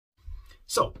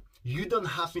So, you don't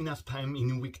have enough time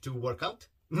in a week to work out?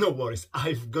 No worries,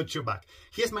 I've got your back.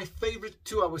 Here's my favorite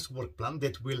 2 hours work plan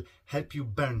that will help you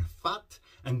burn fat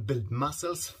and build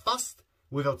muscles fast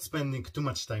without spending too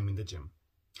much time in the gym.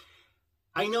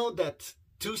 I know that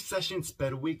 2 sessions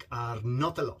per week are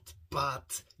not a lot,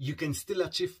 but you can still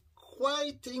achieve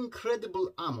quite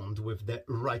incredible amount with the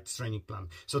right training plan.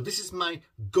 So this is my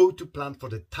go-to plan for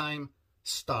the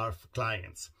time-starved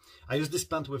clients. I use this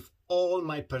plan with all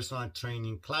my personal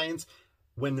training clients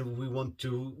when we want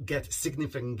to get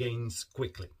significant gains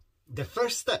quickly. The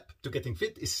first step to getting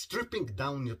fit is stripping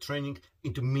down your training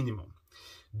into minimum.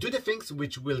 Do the things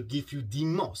which will give you the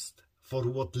most for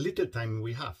what little time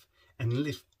we have and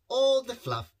leave all the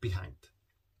fluff behind.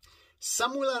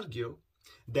 Some will argue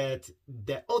that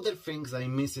the other things I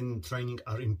miss in training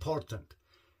are important.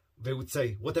 They would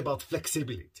say, what about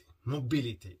flexibility,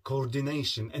 mobility,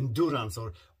 coordination, endurance,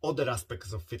 or other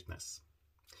aspects of fitness?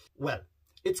 Well,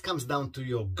 it comes down to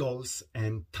your goals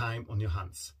and time on your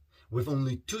hands. With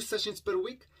only 2 sessions per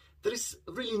week, there is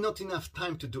really not enough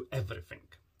time to do everything.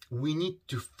 We need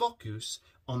to focus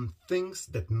on things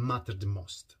that matter the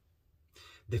most.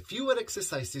 The fewer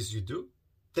exercises you do,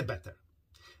 the better.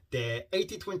 The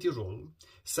 80-20 rule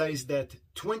says that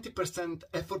 20%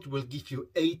 effort will give you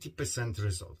 80%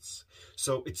 results.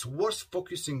 So it's worth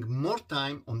focusing more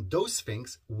time on those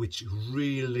things which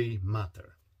really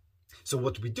matter. So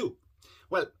what we do?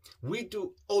 Well, we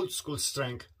do old school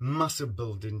strength muscle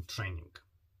building training.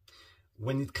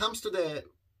 When it comes to the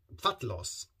fat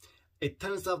loss, it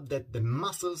turns out that the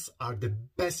muscles are the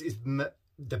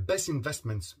best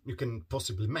investments you can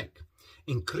possibly make.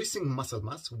 Increasing muscle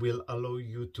mass will allow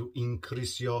you to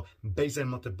increase your basal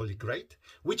metabolic rate,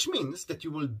 which means that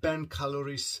you will burn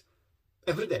calories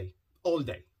every day, all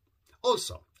day.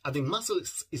 Also, adding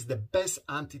muscles is the best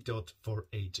antidote for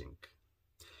aging.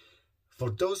 For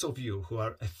those of you who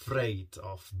are afraid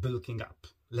of bulking up,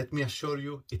 let me assure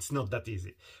you, it's not that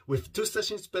easy. With 2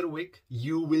 sessions per week,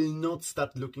 you will not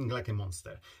start looking like a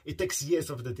monster. It takes years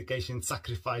of dedication,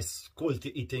 sacrifice,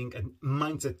 quality eating, and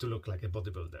mindset to look like a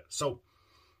bodybuilder. So,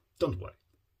 don't worry.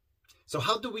 So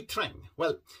how do we train?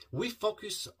 Well, we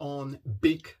focus on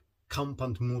big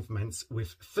compound movements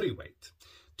with free weight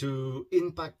to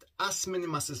impact as many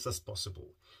muscles as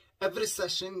possible. Every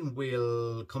session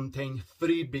will contain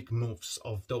 3 big moves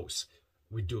of those.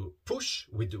 We do push,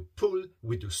 we do pull,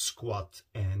 we do squat,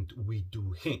 and we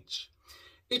do hinge.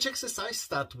 Each exercise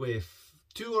starts with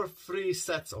 2 or 3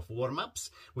 sets of warm-ups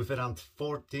with around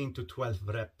 14 to 12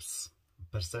 reps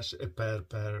per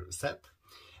set.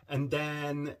 And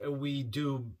then we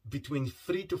do between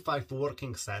 3 to 5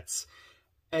 working sets,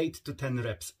 8 to 10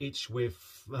 reps each, with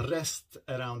rest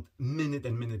around minute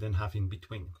and a half in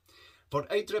between. For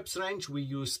 8 reps range, we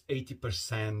use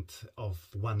 80% of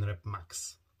 1 rep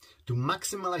max. To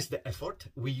maximize the effort,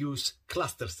 we use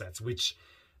cluster sets, which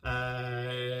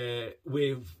where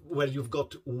you've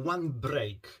got 1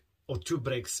 break or 2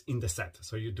 breaks in the set.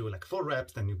 So you do like 4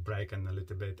 reps, then you break and a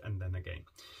little bit, and then again.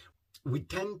 We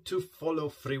tend to follow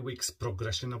 3 weeks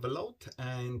progression of a load,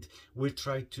 and we're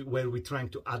trying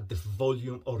to add the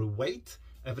volume or weight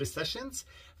every sessions,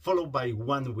 followed by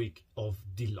 1 week of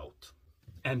deload.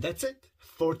 And that's it.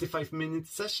 45-minute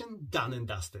session, done and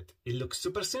dusted. It looks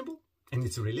super simple, and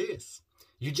it really is.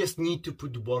 You just need to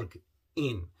put work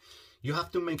in. You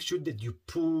have to make sure that you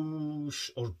push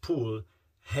or pull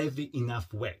heavy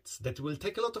enough weights. That will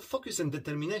take a lot of focus and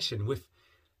determination. With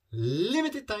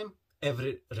limited time,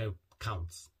 every rep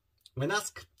counts. When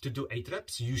asked to do 8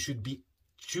 reps, you should be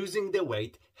choosing the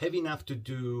weight heavy enough to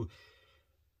do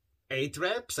 8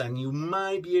 reps, and you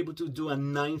might be able to do a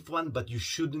 9th one, but you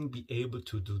shouldn't be able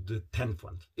to do the 10th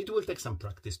one. It will take some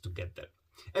practice to get there.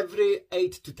 Every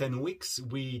 8 to 10 weeks,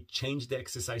 we change the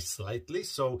exercise slightly.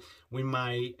 So we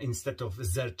might, instead of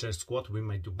Z-chair squat, we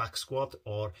might do back squat,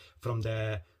 or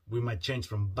we might change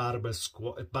from barbell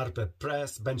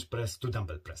press, bench press to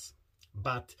dumbbell press.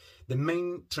 But the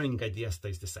main training idea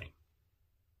stays the same.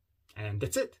 And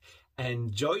that's it.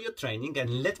 Enjoy your training,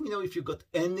 and let me know if you got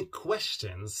any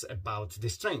questions about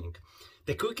this training.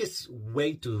 The quickest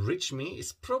way to reach me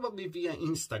is probably via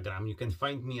Instagram. You can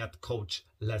find me at Coach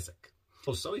LESH-ek.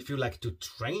 Also, if you like to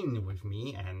train with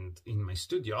me and in my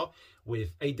studio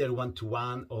with either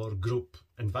one-to-one or group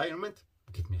environment,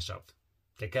 give me a shout.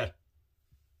 Take care.